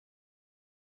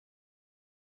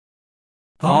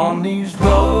On these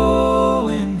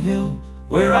rolling hills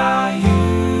where I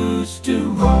used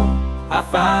to roam, I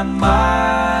find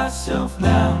myself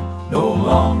now no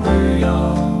longer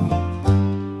young,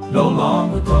 no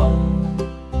longer grown.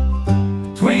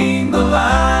 Between the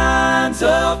lines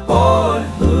of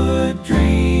boyhood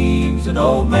dreams and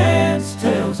old man's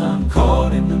tales, I'm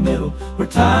caught in the middle where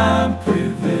time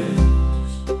prevails.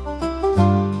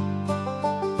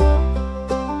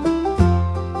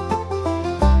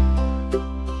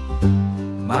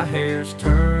 My hair's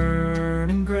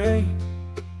turning gray,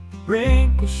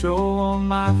 wrinkles show on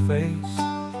my face,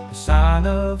 a sign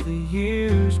of the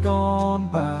years gone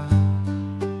by,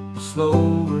 a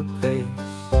slower pace.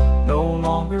 No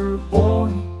longer a boy,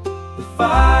 the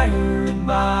fire in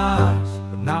my eyes,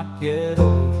 but not yet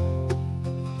old.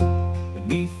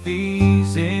 Beneath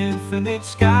these infinite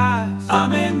skies,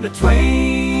 I'm in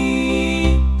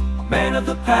between, a man of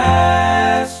the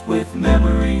past with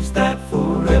memories that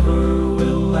forever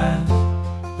will last.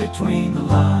 Between the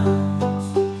lines,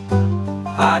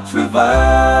 I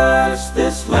traverse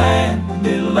this land,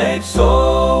 middle-aged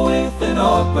soul with an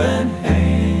open hand.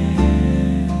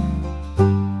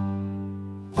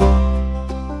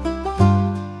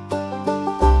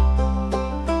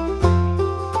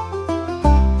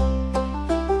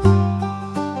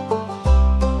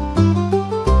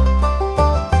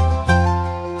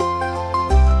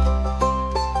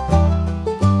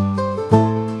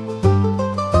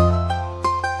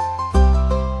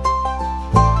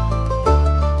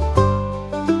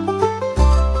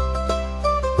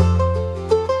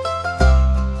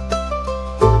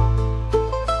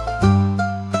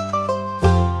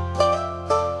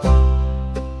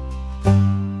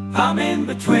 I'm in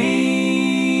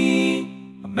between,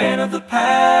 a man of the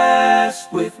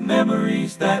past with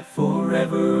memories that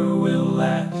forever will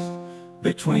last.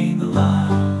 Between the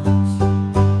lines,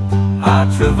 I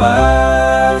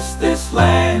traverse this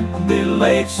land,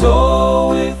 middle-aged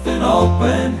soul with an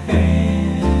open hand.